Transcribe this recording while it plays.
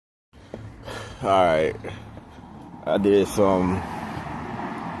Alright, I did some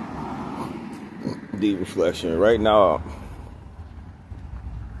deep reflection. Right now,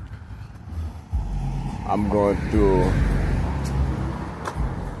 I'm going through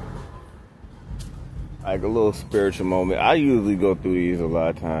like a little spiritual moment. I usually go through these a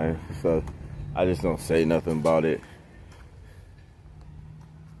lot of times, so I just don't say nothing about it.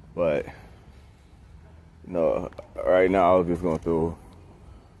 But, you know, right now I was just going through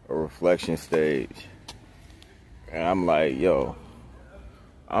a reflection stage. And I'm like, yo,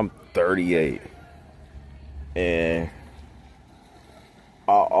 I'm 38. And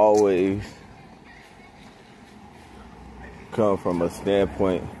I always come from a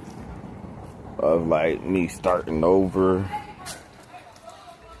standpoint of like me starting over,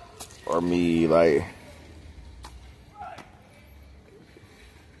 or me like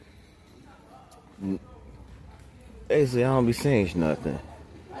basically I don't be saying nothing.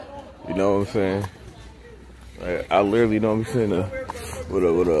 You know what I'm saying? Like, I literally don't be saying what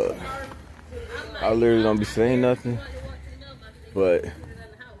up. I literally don't be saying nothing. But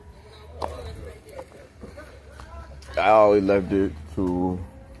I always left it to,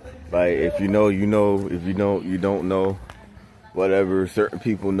 like, if you know, you know. If you don't, you don't know. Whatever. Certain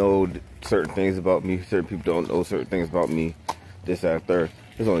people know certain things about me. Certain people don't know certain things about me. This, that, third.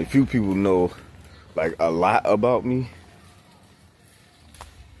 There's only a few people who know, like, a lot about me.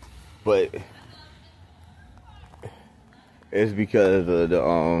 But it's because of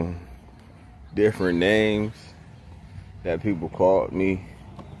the different names that people called me,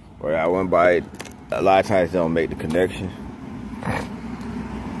 or I went by. A lot of times they don't make the connection.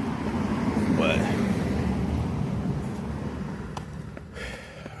 But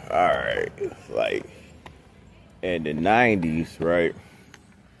alright, like in the 90s, right?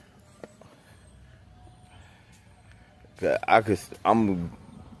 I'm gonna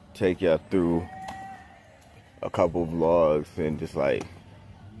take y'all through a couple vlogs and just like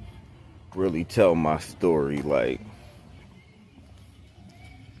really tell my story, like,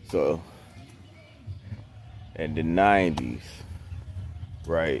 so in the 90s,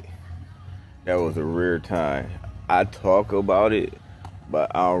 right, that was a rare time. I talk about it,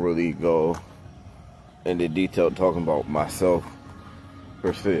 but I don't really go into detail talking about myself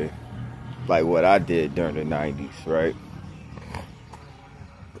per se, like what I did during the 90s, right?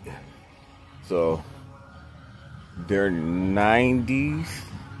 So during the 90s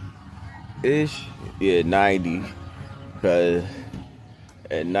ish, yeah, 90, because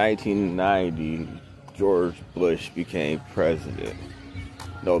in 1990 George Bush became president.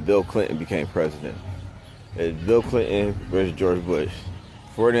 No, Bill Clinton became president. It's Bill Clinton versus George Bush.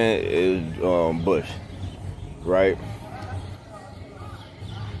 Before then, it was Bush, right?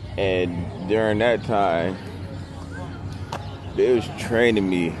 And during that time, they was training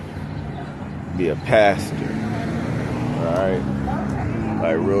me to be a pastor. Alright?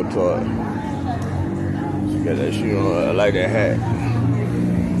 Like, real talk. She got that shoe on. I like that hat.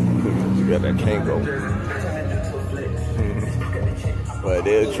 She got that Kango. But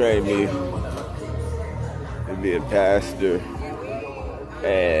they'll train me to be a pastor,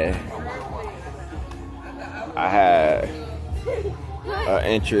 and I had an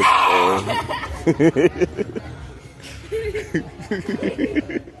interest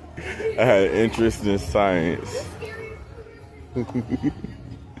I had an interest in science.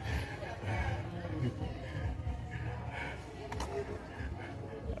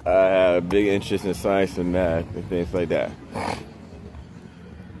 I had a big interest in science and math and things like that.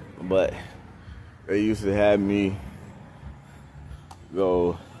 But they used to have me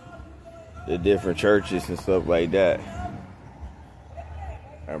go to different churches and stuff like that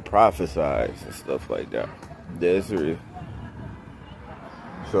and prophesize and stuff like that. That's real.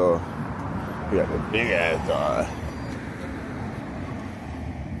 So we got the big ass on.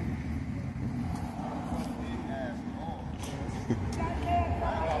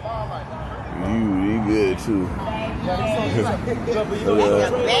 You good too.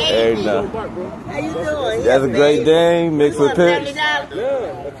 Hey, now. How you doing? That's a Great Dane mixed with pigs.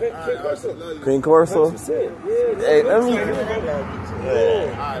 King Corso. Hey, let me.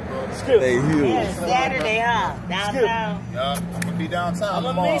 Hey, huge. Saturday, huh? Downtown. Yeah, I'm gonna be downtown. I'm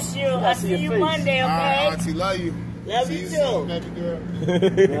gonna miss you. I'll see you Monday, okay? Auntie, love you. Love you too. Baby girl.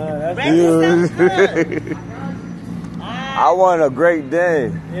 Breakfast sounds good. I want a Great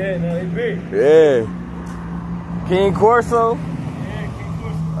Dane. Yeah, no, he's big. Yeah. King Corso? Yeah, King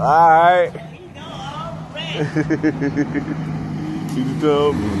Corso. Alright. You You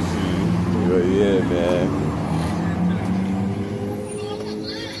told me. But yeah, man.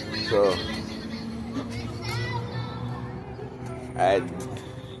 So,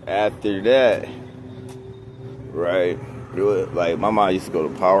 after that, right, it was, like, my mom used to go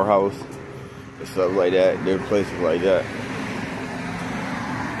to Powerhouse and stuff like that, different places like that.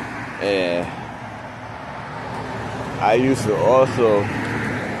 And I used to also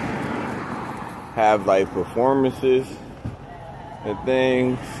have like performances and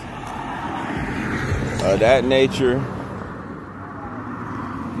things of that nature.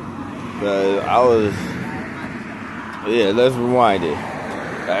 Cause I was, yeah, let's rewind it.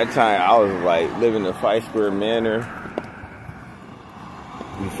 At that time I was like living in Fight Square Manor.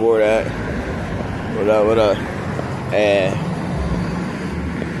 Before that, what up? And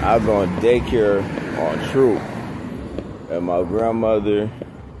I was on daycare on Troop. And my grandmother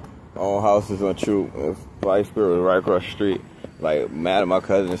owned houses on Troop. And Fight Square was right across the street. Like, mad at my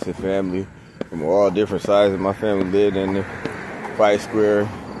cousins and family from all different sizes. My family lived in the Fight Square.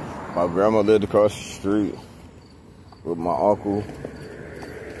 My grandma lived across the street with my uncle.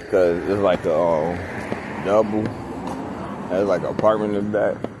 Cause it's like a double. There's like an apartment in the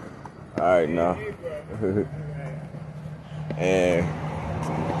back. Alright, now. And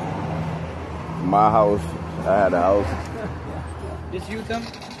my house, I had a house. This you, Tim?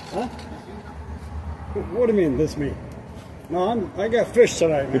 Huh? What do you mean, this me? No, I got fish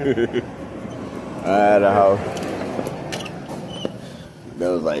tonight, man. I had a house that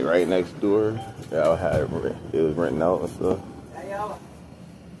was like right next door. That I had it was renting out and stuff.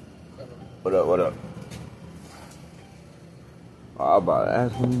 What up? Oh, I'm about to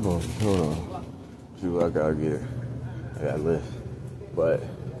ask him. Hold on. See what I gotta get. I got a list. But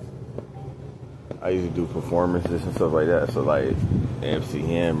I used to do performances and stuff like that. So like MC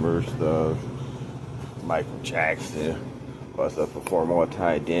Hammer stuff, Michael Jackson, all that stuff, perform all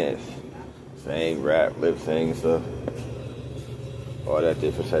time, dance, sing, rap, lip sync stuff. All that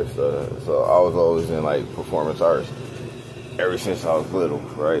different type of stuff. So I was always in like performance arts ever since I was little,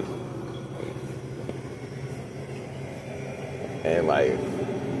 right? And like,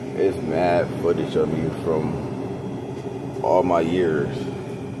 it's mad footage of me from all my years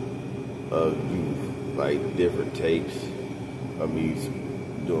of youth, like different tapes of me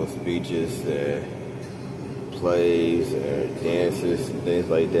doing speeches and plays and dances and things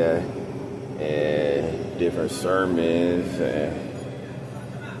like that, and different sermons and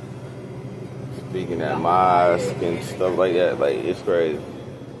speaking at mosque and stuff like that. Like, it's crazy,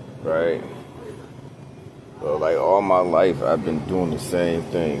 right? So like all my life I've been doing the same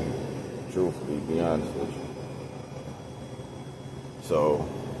thing, truthfully, to be honest with you. So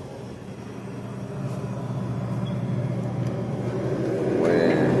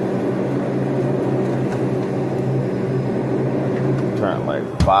when I turned like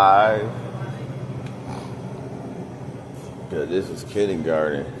 5, yeah, this was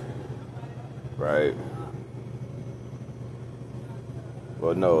kindergarten, right?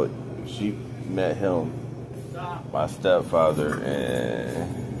 Well, no, she met him, my stepfather,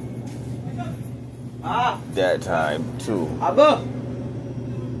 and that time too.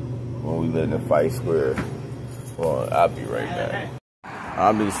 When we lived in Fight Square. Well, I'll be right back.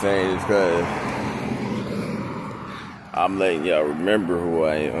 I'm just saying this because I'm letting y'all remember who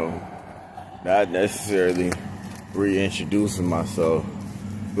I am. Not necessarily reintroducing myself,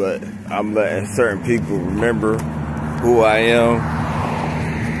 but I'm letting certain people remember who I am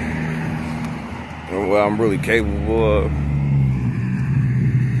and what I'm really capable of.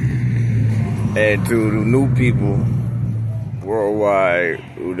 And to the new people worldwide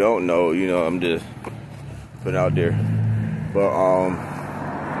who don't know, you know, I'm just putting out there. But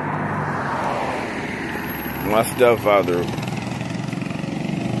my stepfather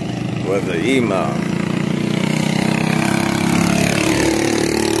was an imam.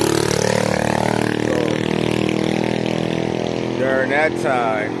 So during that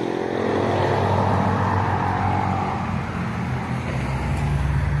time,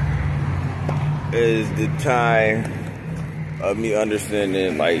 is the time of me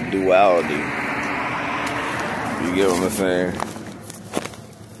understanding like duality. You get what I'm saying?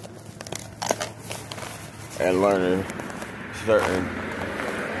 And learning certain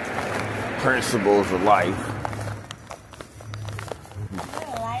principles of life.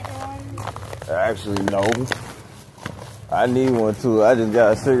 Actually, no. I need one too. I just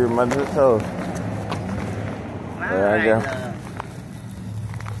got a cigarette in my toe.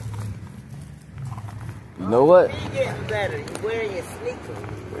 You know what? You're getting better. You're wearing your sneakers.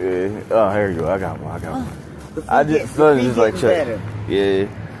 Yeah. Oh, here you go. I got one. I just like check. Better. Yeah.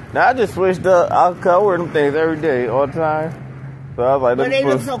 Now I just switched up. I wear them things every day, all the time. So I was like, But they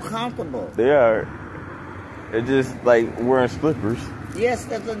look so comfortable. They are. It's just like wearing slippers. Yes,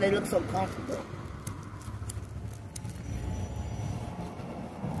 that's what they look so comfortable.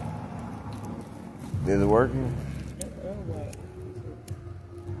 Is it working?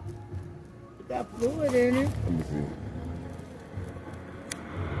 It got fluid in it. Let me see.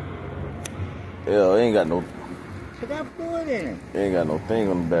 Yeah, it ain't got no. It got fluid in it. It ain't got no thing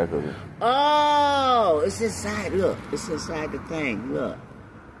on the back of it. Oh, it's inside. Look, it's inside the thing. Look.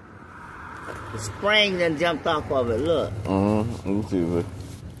 The spring done jumped off of it. Look. Let me see. Look.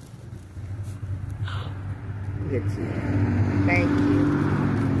 Look at you. Thank you.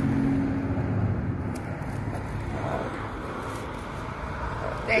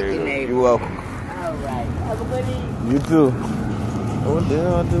 Thank you, neighbor. You're welcome. All right. Have a good evening. You too. What the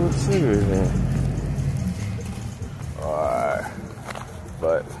hell I do with the cigarettes then? Alright.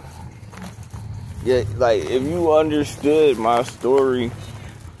 But yeah, like if you understood my story,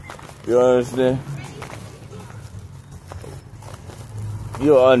 you understand?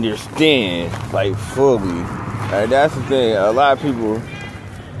 You'll understand like fully. And that's the thing, a lot of people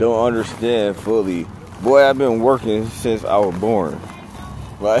don't understand fully. Boy, I've been working since I was born.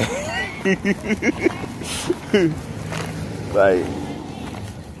 Like like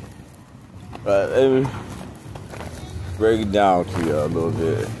let me break it down to you a little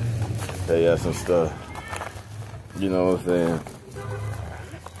bit. Tell you some stuff. You know what I'm saying?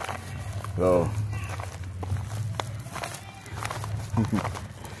 So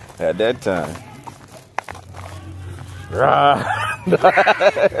at that time.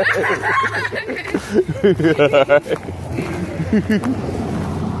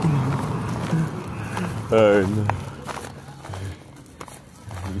 Alright.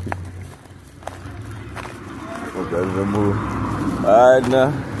 Okay, let's move. Alright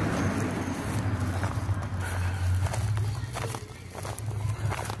now.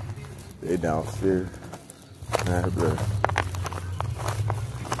 They downstairs. Alright, bro.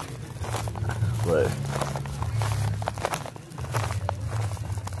 But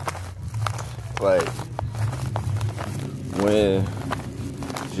like when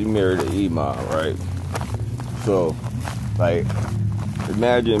she married an imam, right? So like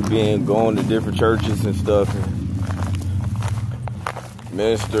imagine going to different churches and stuff and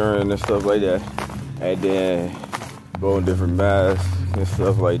ministering and stuff like that, and then going to different mass and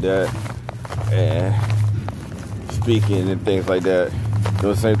stuff like that, and speaking and things like that. Do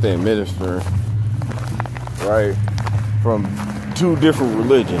the same thing, ministering, right? From two different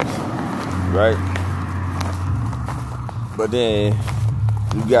religions, right? But then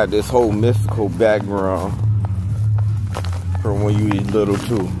you got this whole mystical background from when you was little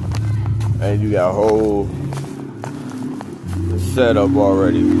too, and you got a whole setup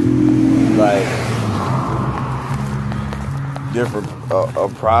already, like different a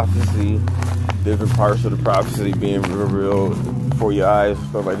prophecy, different parts of the prophecy being revealed before your eyes,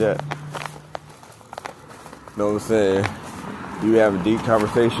 stuff like that. You know what I'm saying? You having deep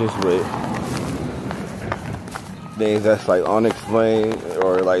conversations with things that's like unexplained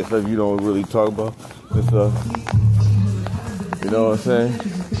or like stuff you don't really talk about and stuff. You know what I'm saying?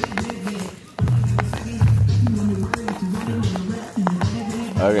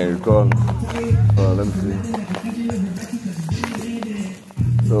 I can't recall. Let me see.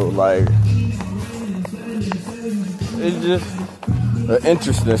 So like, it's just an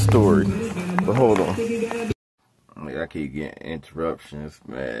interesting story. But hold on. Like, I keep getting interruptions,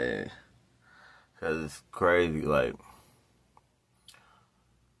 man. Cause it's crazy, like,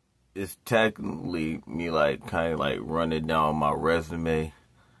 it's technically me, like, kind of, like, running down my resume.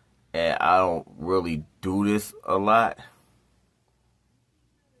 And I don't really do this a lot.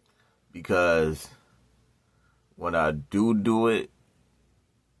 Because when I do it,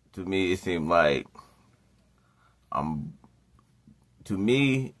 to me, it seems like to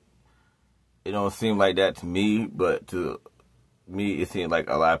me, it don't seem like that to me, but to me, it seems like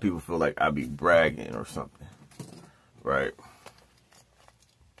a lot of people feel like I be bragging or something, right?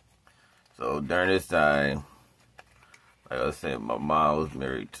 So during this time, like I said, my mom was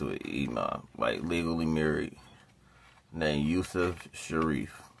married to an imam, like legally married, named Yusuf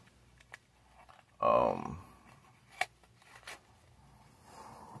Sharif.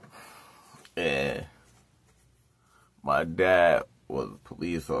 And my dad was a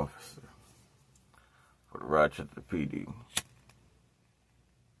police officer for the Rochester PD.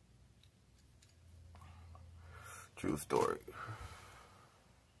 True story.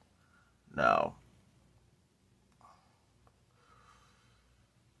 Now,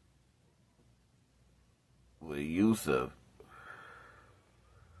 with Yusuf,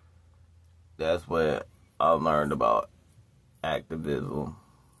 that's where I learned about activism.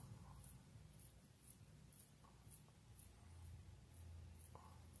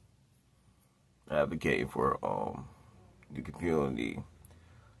 Advocating for the community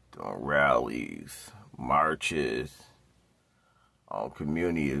doing rallies, marches,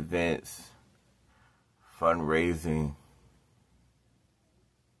 community events, fundraising,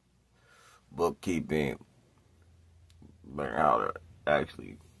 bookkeeping, learn how to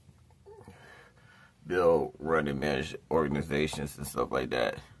actually build, run, and manage organizations and stuff like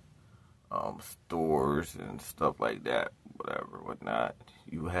that. Stores and stuff like that, whatnot.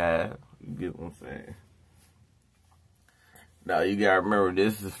 You get what I'm saying? Now you gotta remember,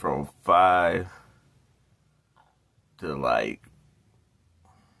 this is from 5 to like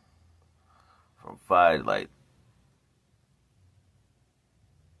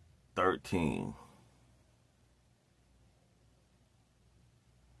 13.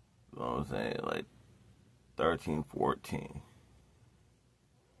 You know what I'm saying? Like 13, 14.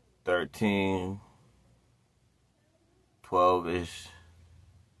 13, 12-ish,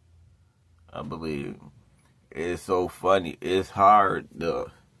 I believe. It's so funny. It's hard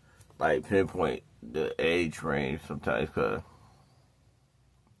to like pinpoint the age range sometimes, because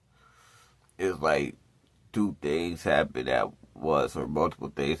it's like two things happen at once, or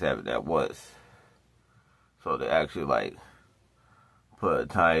multiple things happen at once. So to actually like put a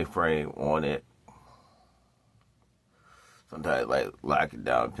time frame on it, sometimes like lock it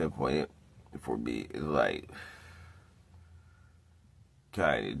down, pinpoint it, for me is like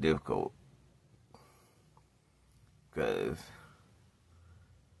kind of difficult, because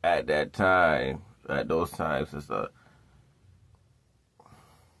at those times and stuff,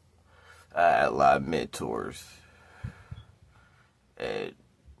 I had a lot of mentors, and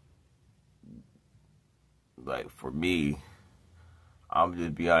like for me, I'm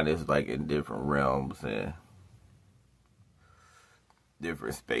just be honest, like in different realms and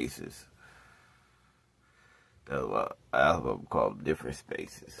different spaces. That's what I call different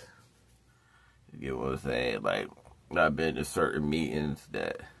spaces. You get what I'm saying? Like, I've been to certain meetings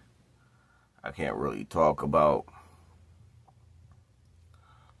that I can't really talk about.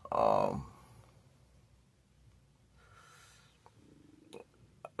 I've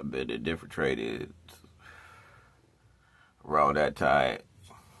been to different trade-ins. Around that time,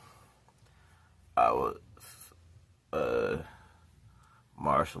 I was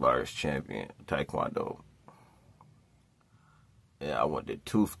martial arts champion, Taekwondo. And I went to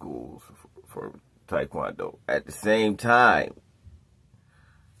 2 schools for Taekwondo at the same time.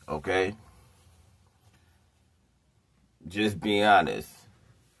 Okay? Just being honest.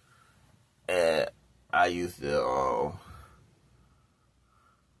 And I used to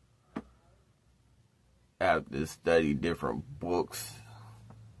have to study different books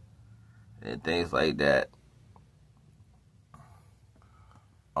and things like that.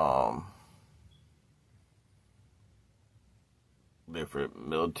 Different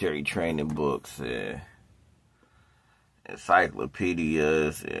military training books and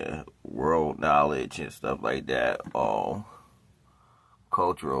encyclopedias and world knowledge and stuff like that.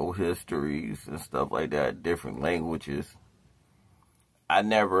 Cultural histories and stuff like that, different languages. I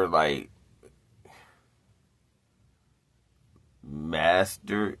never like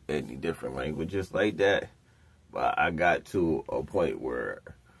mastered any different languages like that, but I got to a point where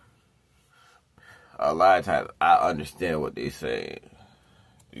a lot of times I understand what they say.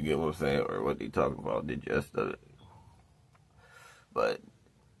 You get what I'm saying? Or what they talking about, the gist of it. But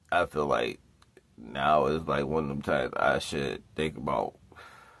I feel like now is like one of them times I should think about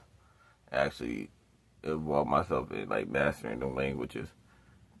actually involve myself in like mastering the languages.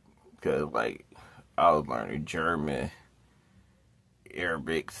 Because like I was learning German,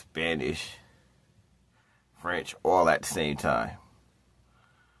 Arabic, Spanish, French, all at the same time.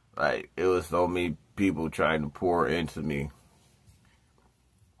 Like, it was so many people trying to pour into me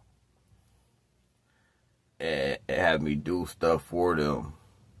and have me do stuff for them.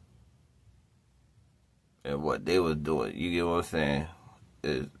 And what they was doing, you get what I'm saying,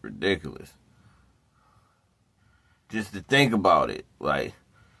 is ridiculous. Just to think about it. Like,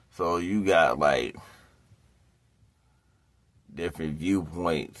 so you got like different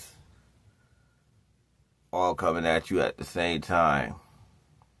viewpoints all coming at you at the same time.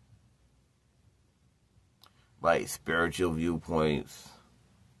 Like spiritual viewpoints,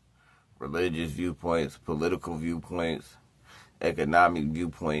 religious viewpoints, political viewpoints, economic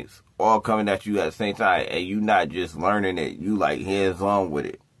viewpoints, all coming at you at the same time, and you not just learning it, you like hands-on with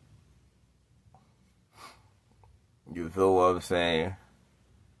it. You feel what I'm saying?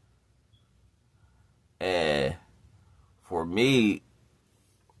 And for me,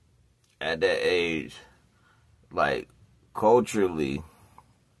 at that age, like culturally,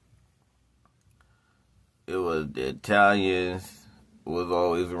 it was the Italians was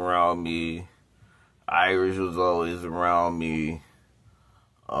always around me. Irish was always around me.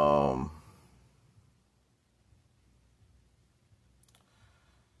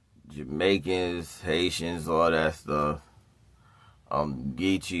 Jamaicans, Haitians, all that stuff.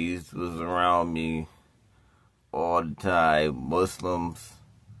 Geechees was around me all the time. Muslims,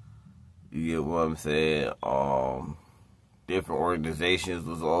 you get what I'm saying? Different organizations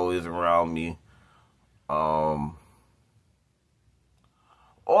was always around me. All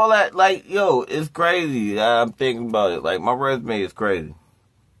that, like, yo, it's crazy. I'm thinking about it. Like, my resume is crazy.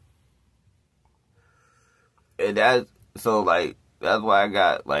 And that's why I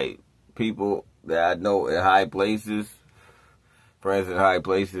got, like, people that I know in high places, friends in high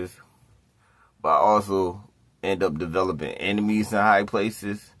places, but I also end up developing enemies in high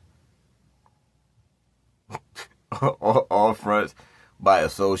places. all fronts by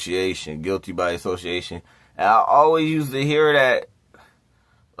association, guilty by association. And I always used to hear that,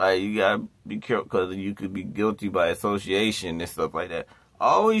 like, you gotta be careful because you could be guilty by association and stuff like that. I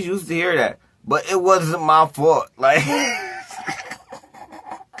always used to hear that, but it wasn't my fault. Like,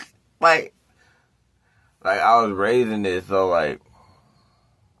 like I was raising this, so like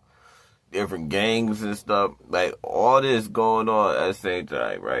different gangs and stuff, like all this going on at the same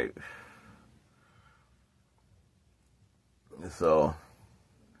time, right? So,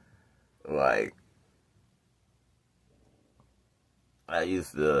 like, I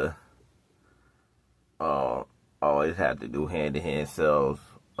used to always have to do hand-to-hand sales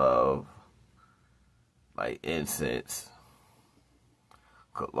of, like, incense,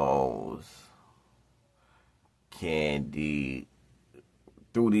 colognes, candy,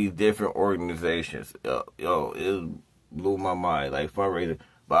 through these different organizations. Yo, it blew my mind, like, fundraising.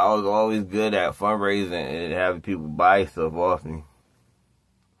 But I was always good at fundraising and having people buy stuff off me.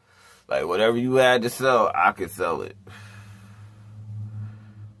 Like, whatever you had to sell, I could sell it.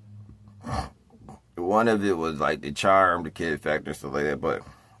 One of it was like the charm, the kid factor, stuff like that. But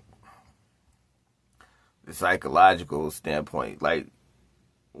the psychological standpoint, like,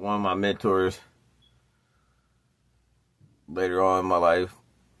 one of my mentors later on in my life,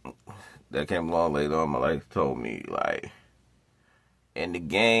 that came along later on in my life, told me, like, in the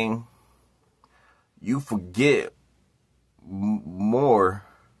game, you forget more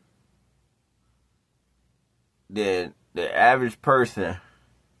than the average person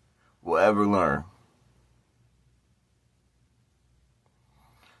will ever learn.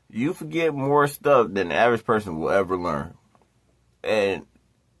 You forget more stuff than the average person will ever learn. And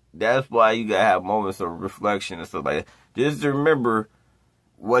that's why you gotta have moments of reflection and stuff like that. Just to remember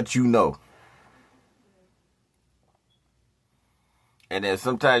what you know. And then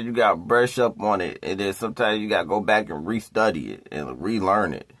sometimes you got to brush up on it. And then sometimes you got to go back and restudy it and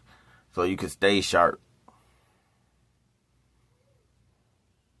relearn it so you can stay sharp.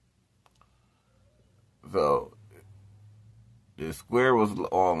 So, the square was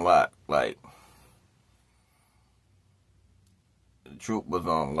on lock. Like, the troop was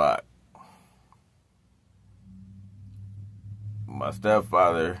on lock. My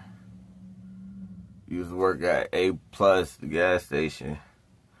stepfather used to work at A+, the gas station,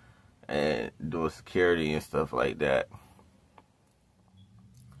 and doing security and stuff like that.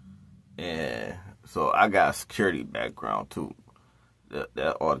 And so I got a security background too.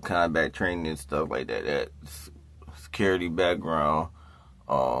 That all the combat training and stuff like that. That security background.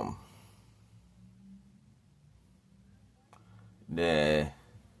 Then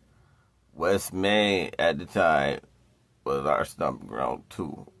West Main at the time was our stomping ground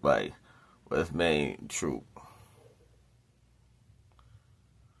too. Like, West Main troop.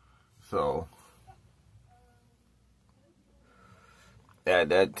 So, at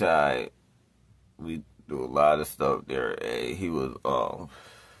that time, we do a lot of stuff there. And he was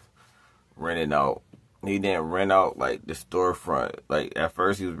renting out. He didn't rent out, like, the storefront. Like, at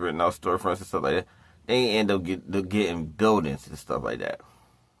first he was renting out storefronts and stuff like that. Then he ended up getting buildings and stuff like that.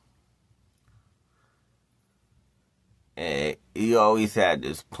 And he always had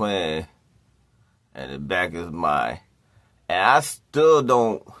this plan in the back of his mind. And I still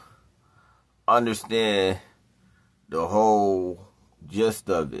don't understand the whole gist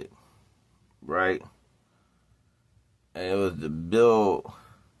of it, right? And it was to build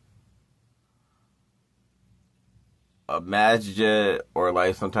a masjid or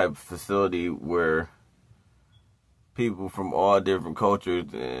like some type of facility where people from all different cultures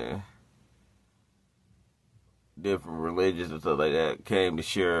and different religions and stuff like that came to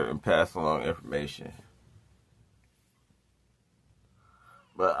share and pass along information.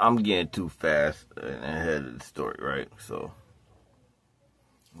 But I'm getting too fast and ahead of the story, right? So,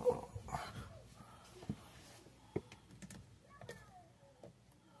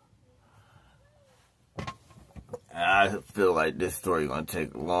 I feel like this story gonna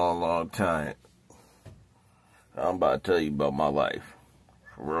take a long, long time. I'm about to tell you about my life.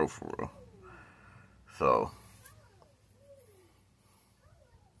 For real, for real. So,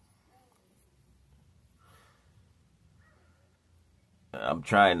 I'm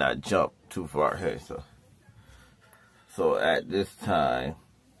trying not to jump too far ahead. So at this time,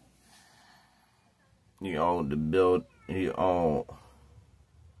 he owned the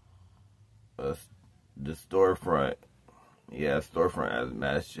storefront. Yeah, storefront as a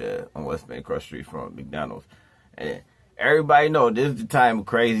masthead on West Main Cross Street from McDonald's. And everybody know this is the time of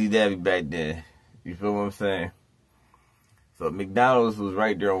Crazy Debbie back then. You feel what I'm saying? So McDonald's was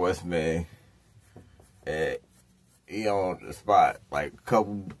right there on West Main. And he owned the spot, like a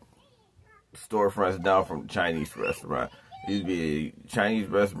couple storefronts down from the Chinese restaurant. It used to be a Chinese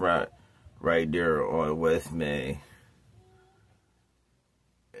restaurant right there on West Main.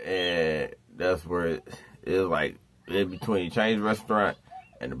 And that's where it is, like in between the Chinese restaurant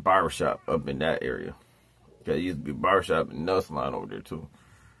and the barbershop up in that area. Cause it used to be a barbershop and nail salon over there too.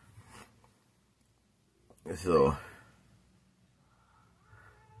 So,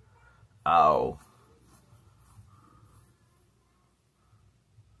 yo,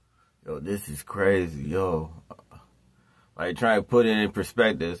 this is crazy, yo. Like, trying to put it in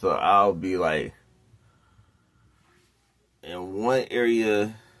perspective. So I'll be like, in one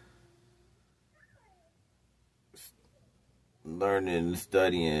area, learning and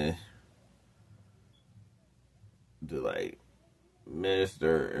studying to like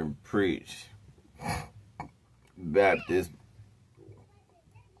minister and preach Baptist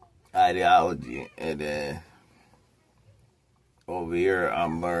ideology, and then over here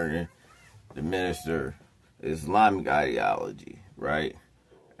I'm learning to minister Islamic ideology, right?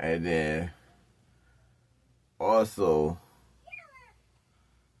 And then also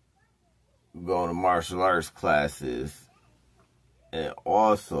going to martial arts classes, and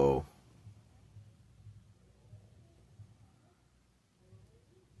also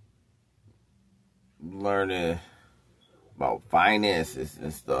learning about finances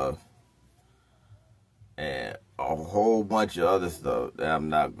and stuff, and a whole bunch of other stuff that I'm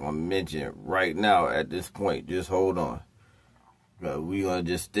not going to mention right now at this point. Just hold on. We're going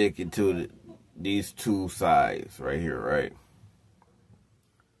to just stick into these two sides right here, right?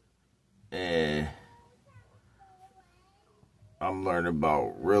 And I'm learning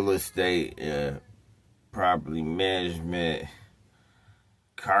about real estate and property management,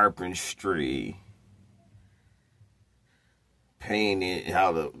 carpentry, painting,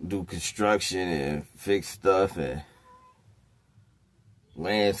 how to do construction and fix stuff, and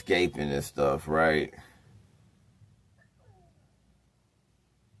landscaping and stuff, right?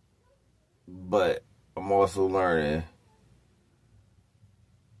 But I'm also learning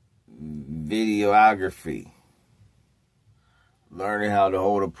videography, learning how to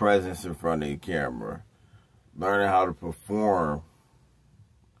hold a presence in front of the camera, learning how to perform.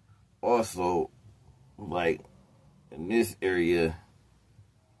 Also, like in this area,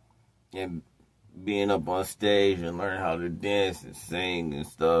 and being up on stage and learning how to dance and sing and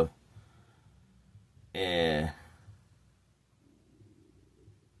stuff. And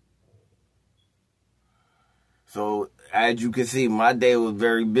so, as you can see, my day was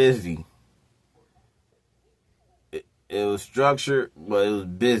very busy. It was structured, but it was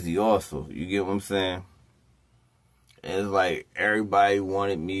busy also. You get what I'm saying? And it's like everybody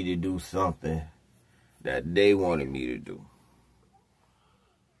wanted me to do something that they wanted me to do.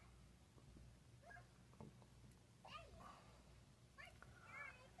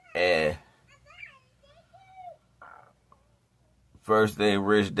 And first thing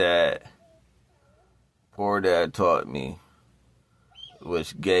Rich Dad, Poor Dad taught me,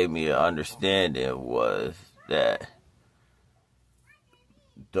 which gave me an understanding, was that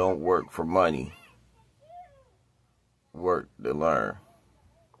don't work for money, work to learn.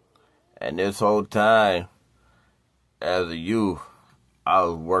 And this whole time, as a youth, I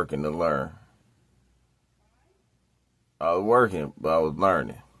was working to learn. I was working, but I was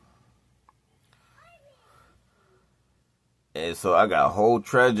learning. And so I got a whole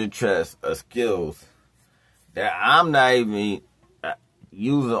treasure chest of skills that I'm not even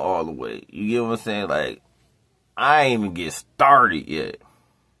using all the way. You get what I'm saying? Like, I ain't even get started yet.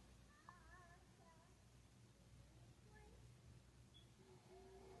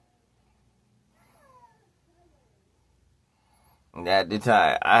 And at the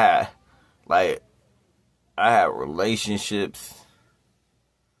time, I had relationships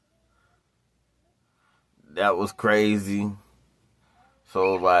that was crazy.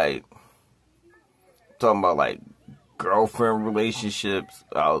 So, like, talking about, like, girlfriend relationships,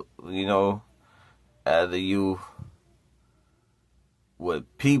 you know, as a youth,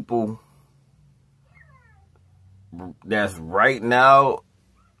 with people that's right now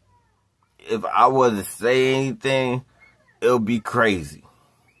if I wasn't say anything, it'll be crazy.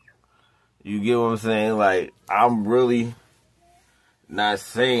 You get what I'm saying? Like, I'm really not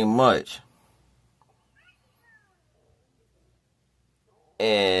saying much.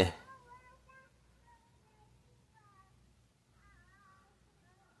 And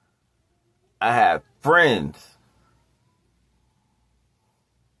I have friends.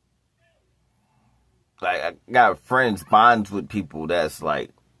 Like, I got friends, bonds with people that's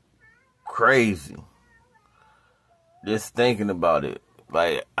like crazy. Just thinking about it.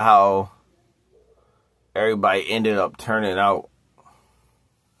 Like, how everybody ended up turning out.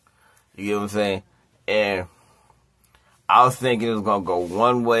 You get what I'm saying? And I was thinking it was going to go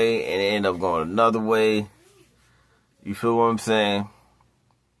one way and it ended up going another way. You feel what I'm saying?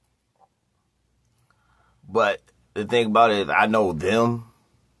 But the thing about it is I know them.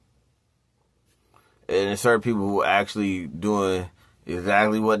 And there's certain people who are actually doing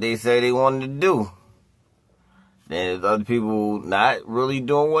exactly what they say they wanted to do. Then there's other people not really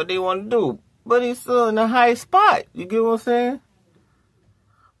doing what they want to do. But he's still in a high spot. You get what I'm saying?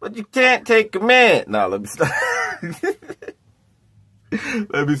 But you can't take command. No, let me stop.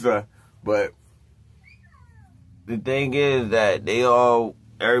 Let me stop. But the thing is that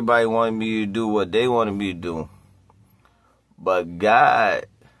everybody wanted me to do what they wanted me to do. But God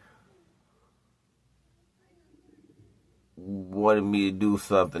wanted me to do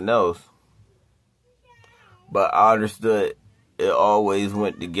something else. But I understood it always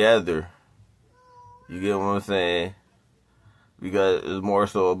went together. You get what I'm saying? Because it's more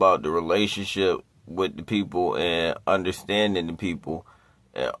so about the relationship with the people and understanding the people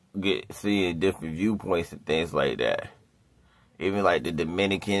and seeing different viewpoints and things like that. Even like the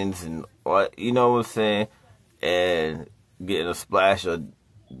Dominicans and what, you know what I'm saying? And getting a splash of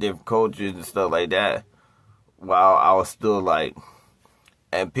different cultures and stuff like that. While I was still like,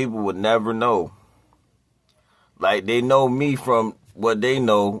 and people would never know. Like, they know me from what they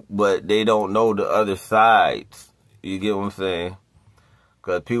know, but they don't know the other sides. You get what I'm saying?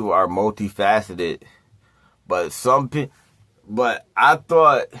 Because people are multifaceted. But but I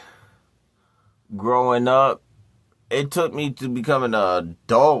thought growing up, it took me to becoming an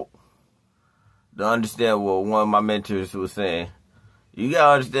adult to understand what one of my mentors was saying. You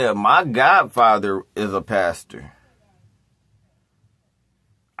gotta understand, my godfather is a pastor.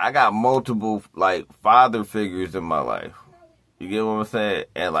 I got multiple, like, father figures in my life. You get what I'm saying?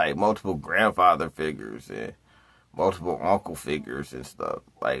 And, like, multiple grandfather figures and multiple uncle figures and stuff.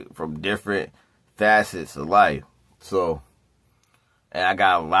 Like, from different facets of life. So, and I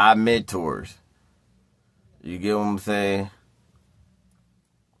got a lot of mentors. You get what I'm saying?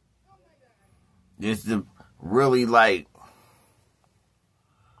 Just to really, like,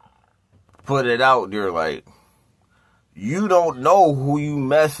 put it out there, like, you don't know who you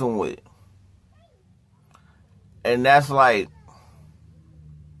messing with. And that's like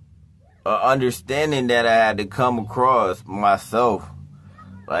an understanding that I had to come across myself.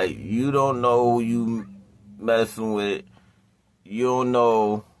 Like, you don't know who you messing with. You don't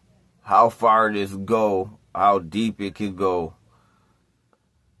know how far this go, how deep it can go.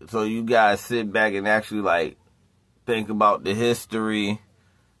 So you guys sit back and actually, like, think about the history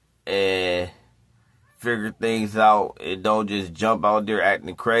and figure things out and don't just jump out there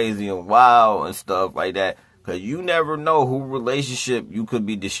acting crazy and wild and stuff like that. Because you never know who relationship you could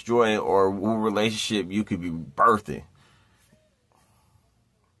be destroying or who relationship you could be birthing.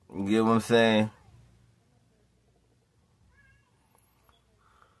 You get what I'm saying?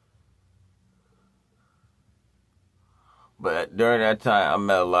 But during that time, I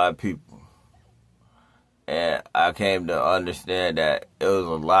met a lot of people. And I came to understand that it was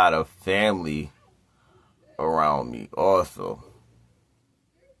a lot of family around me also.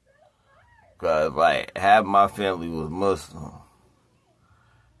 Because, like, half my family was Muslim.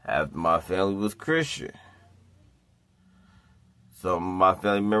 Half my family was Christian. Some of my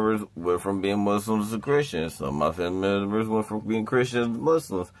family members went from being Muslims to Christians. Some of my family members went from being Christians to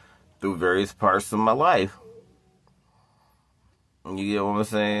Muslims through various parts of my life. You get what I'm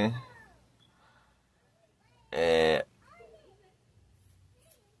saying? And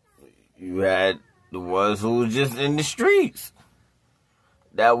you had the ones who were just in the streets.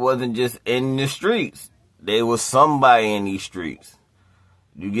 That wasn't just in the streets. They was somebody in these streets.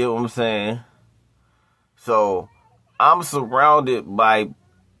 You get what I'm saying? So, I'm surrounded by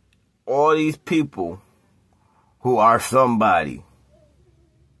all these people who are somebody.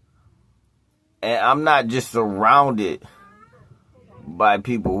 And I'm not just surrounded by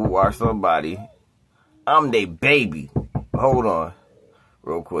people who are somebody. I'm their baby. Hold on,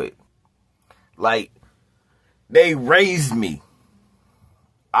 real quick. Like, they raised me.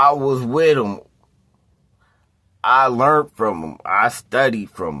 I was with them. I learned from them. I studied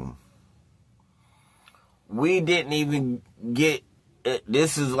from them. We didn't even get,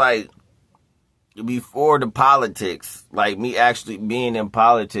 this is like before the politics, like me actually being in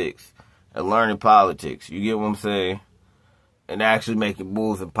politics and learning politics. You get what I'm saying? And actually making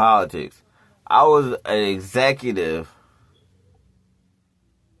moves in politics. I was an executive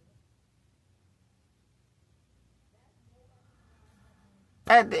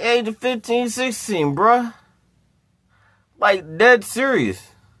at the age of 15, 16, bruh. Like, dead serious.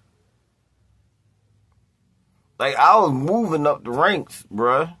 Like, I was moving up the ranks,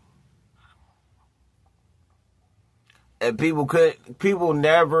 bruh. And people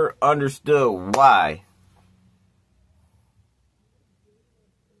never understood why.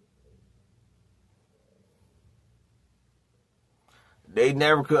 They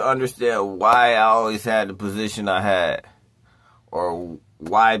never could understand why I always had the position I had. Or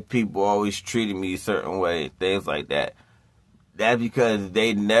why people always treated me a certain way. Things like that. That's because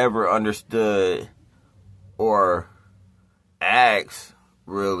they never understood or asked,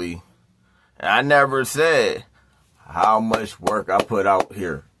 really. And I never said how much work I put out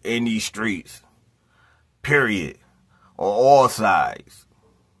here in these streets. Period. On all sides.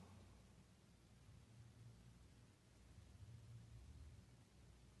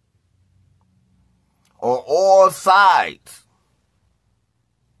 On all sides.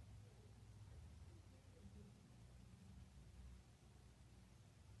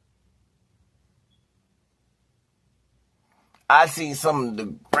 I see some of the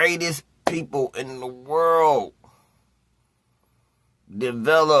greatest people in the world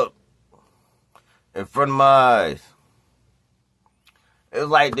develop in front of my eyes. It's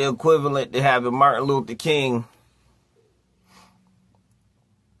like the equivalent to having Martin Luther King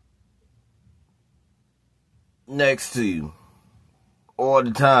next to you all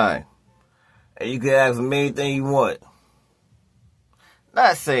the time. And you can ask him anything you want.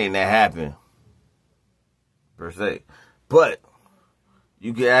 Not saying that happened, per se. But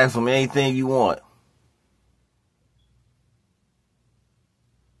you can ask him anything you want.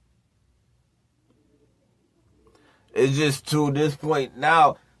 It's just to this point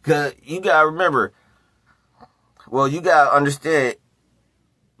now, because you got to remember, well, you got to understand,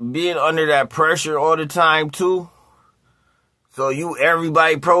 being under that pressure all the time, too. So you,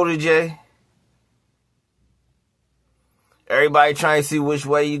 everybody protege. Everybody trying to see which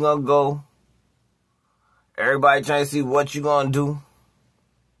way you going to go. Everybody trying to see what you going to do.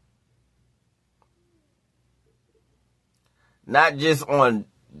 Not just on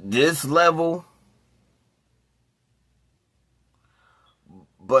this level,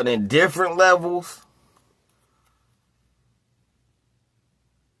 but in different levels.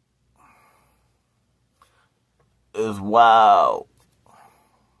 It's wild.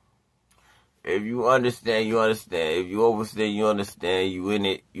 If you understand, you understand. If you understand, you understand. You in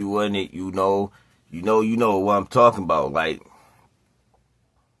it, you know. You know what I'm talking about. Like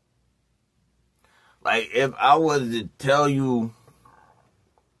if I was to tell you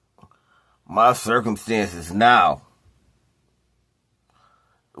my circumstances now,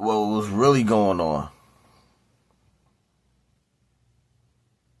 what was really going on,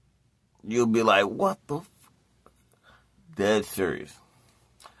 you'll be like, what the f? Dead serious.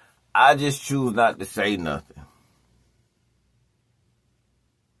 I just choose not to say nothing.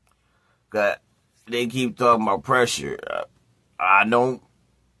 Cause they keep talking about pressure. I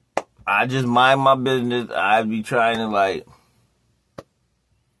just mind my business. I be trying to like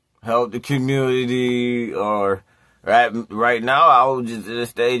help the community, or right now I was just at a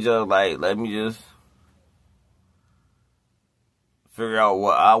stage of like, let me just figure out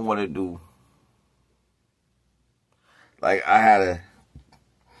what I want to do. Like I had a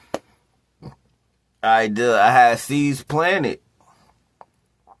idea. I had seeds planted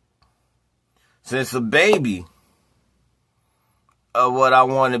since a baby of what I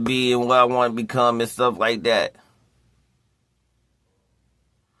want to be and what I want to become and stuff like that.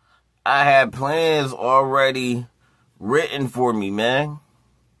 I had plans already written for me, man.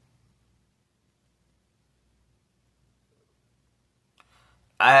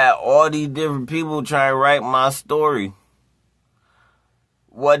 I had all these different people trying to write my story.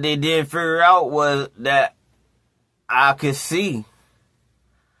 What they didn't figure out was that I could see.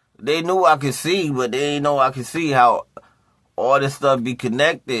 They knew I could see, but they didn't know I could see how all this stuff be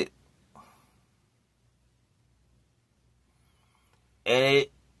connected. And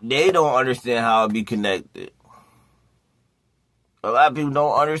they don't understand how it be connected. A lot of people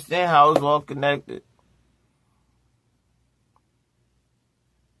don't understand how it's all connected.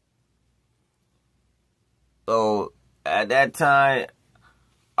 So, at that time,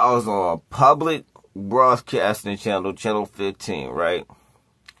 I was on a public broadcasting channel, Channel 15, right?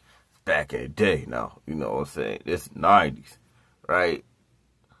 Back in the day now, you know what I'm saying? It's 90s, right?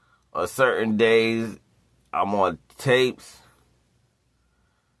 On certain days, I'm on tapes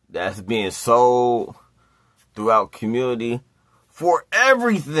that's being sold throughout community for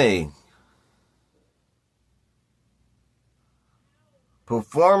everything.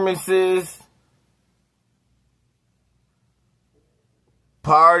 Performances,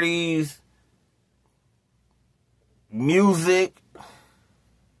 parties, music,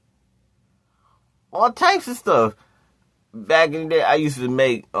 all types of stuff. Back in the day, I used to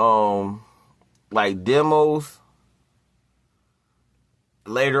make like demos.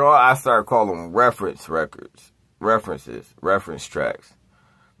 Later on, I started calling them reference tracks.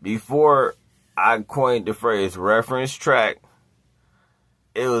 Before I coined the phrase reference track,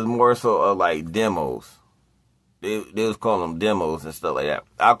 it was more so of like demos. They was calling them demos and stuff like that.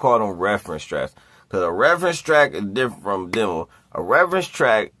 I call them reference tracks. Because a reference track is different from a demo. A reference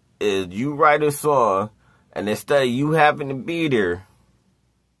track is you write a song, and instead of you having to be there,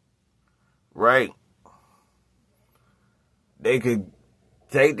 right? They could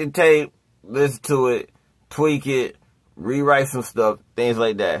take the tape, listen to it, tweak it, rewrite some stuff, things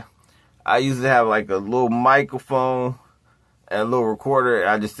like that. I used to have like a little microphone and a little recorder, and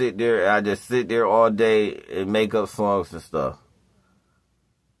I just sit there all day and make up songs and stuff.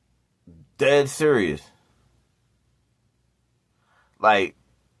 Dead serious. Like,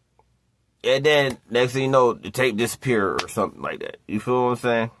 and then next thing you know, the tape disappeared or something like that. You feel what I'm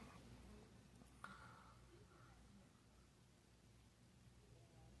saying?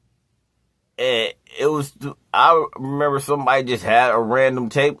 And it was, I remember somebody just had a random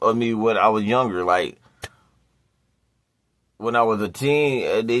tape of me when I was younger. Like, when I was a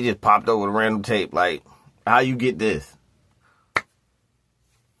teen, they just popped up with a random tape. Like, how you get this?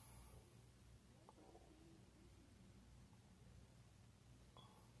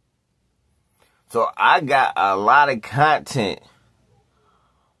 So I got a lot of content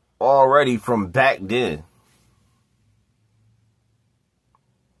already from back then.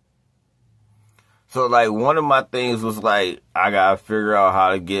 So like one of my things was like, I gotta figure out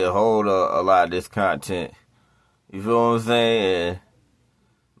how to get hold of a lot of this content. You feel what I'm saying? And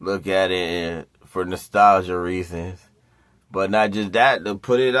look at it for nostalgia reasons. But not just that, to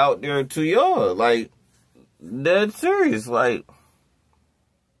put it out there to y'all. Like, dead serious. Like,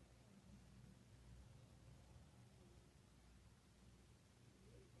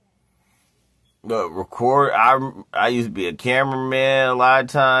 but record, I used to be a cameraman a lot of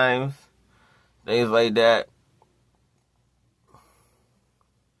times. Things like that.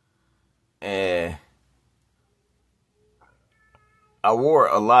 And I wore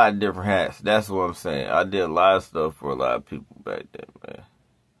a lot of different hats. That's what I'm saying. I did a lot of stuff for a lot of people back then, man.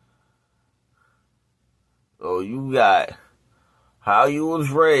 So you got how you was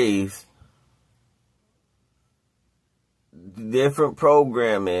raised, different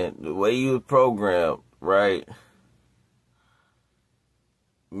programming, the way you was programmed, right?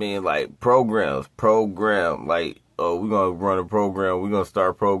 I mean, like, program, like, oh, we're going to run a program, we're going to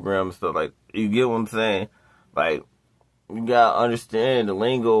start a program and stuff like, you get what I'm saying? Like, you got to understand the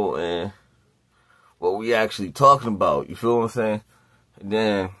lingo and what we actually talking about, you feel what I'm saying? And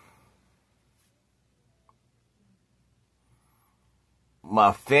then,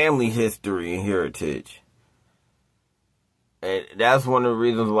 my family history and heritage. And that's one of the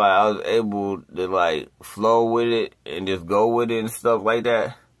reasons why I was able to, like, flow with it and just go with it and stuff like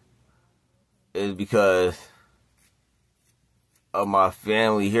that. Is because of my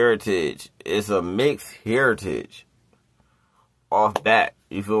family heritage. It's a mixed heritage off that.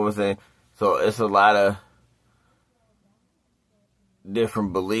 You feel what I'm saying? So it's a lot of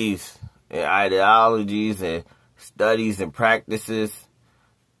different beliefs and ideologies and studies and practices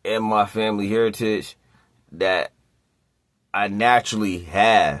in my family heritage that I naturally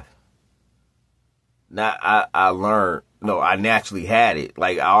have. Not I learned. No, I naturally had it.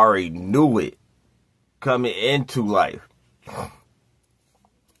 Like, I already knew it coming into life.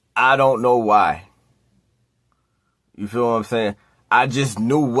 I don't know why. You feel what I'm saying? I just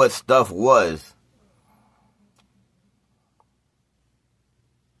knew what stuff was.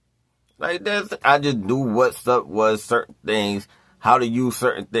 Like, I just knew what stuff was, certain things, how to use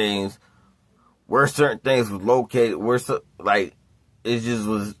certain things, where certain things was located, like, it just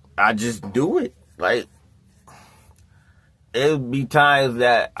was, I just do it. Like, it would be times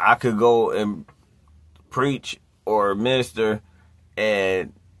that I could go and preach or minister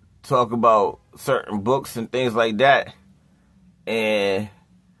and talk about certain books and things like that and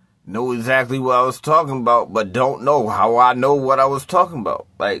know exactly what I was talking about, but don't know how I know what I was talking about.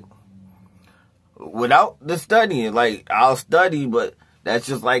 Like, without the studying, like, I'll study, but that's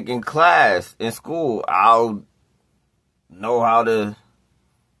just like in class, in school. I'll know how to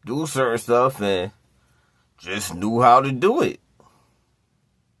do certain stuff and just knew how to do it.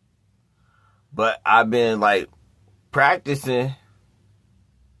 But I've been, like, practicing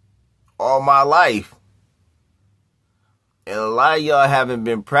all my life. And a lot of y'all haven't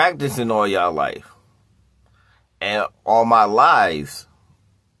been practicing all y'all life. And all my lives.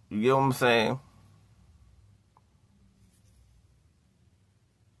 You get what I'm saying?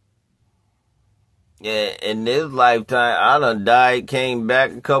 Yeah, in this lifetime, I done died, came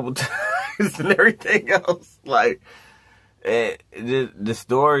back a couple times and everything else. Like, and the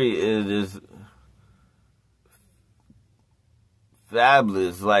story is just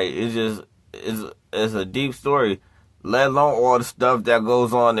fabulous. Like, it's a deep story, let alone all the stuff that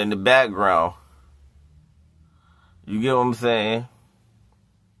goes on in the background. You get what I'm saying?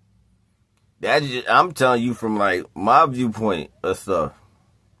 I'm telling you from, like, my viewpoint of stuff.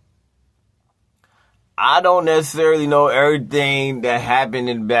 I don't necessarily know everything that happened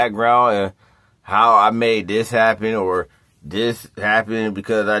in the background and how I made this happen or this happened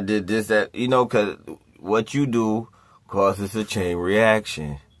because I did this, that, you know, because what you do causes a chain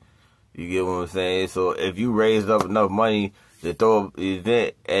reaction. You get what I'm saying? So if you raised up enough money to throw an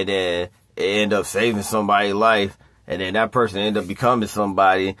event and then it end up saving somebody's life, and then that person end up becoming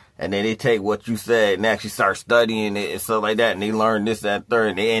somebody, and then they take what you said and actually start studying it and stuff like that, and they learn this, that, third,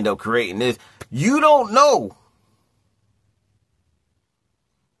 and they end up creating this. You don't know.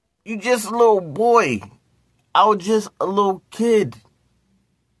 You just a little boy. I was just a little kid.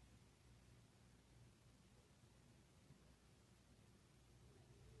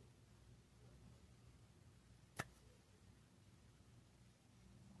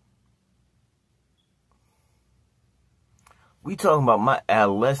 We talking about my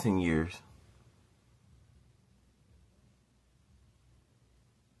adolescent years.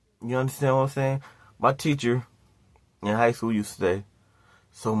 You understand what I'm saying? My teacher in high school used to say,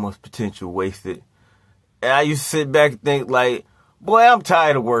 so much potential wasted. And I used to sit back and think like, boy, I'm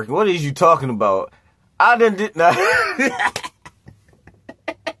tired of working. What is you talking about? I did not.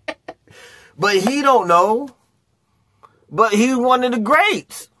 But he don't know. But he was one of the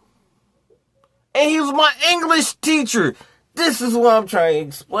greats. And he was my English teacher. This is what I'm trying to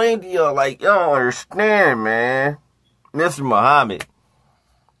explain to y'all. Like, y'all don't understand, man. Mr. Muhammad.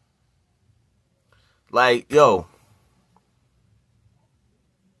 Like, yo.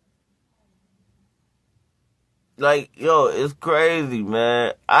 Like, yo, it's crazy,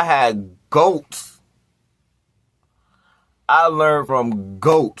 man. I had goats. I learned from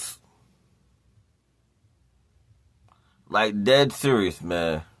goats. Like, dead serious,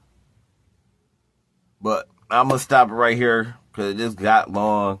 man. But I'm going to stop it right here because it just got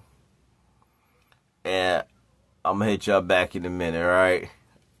long. And I'm going to hit y'all back in a minute, all right?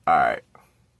 All right.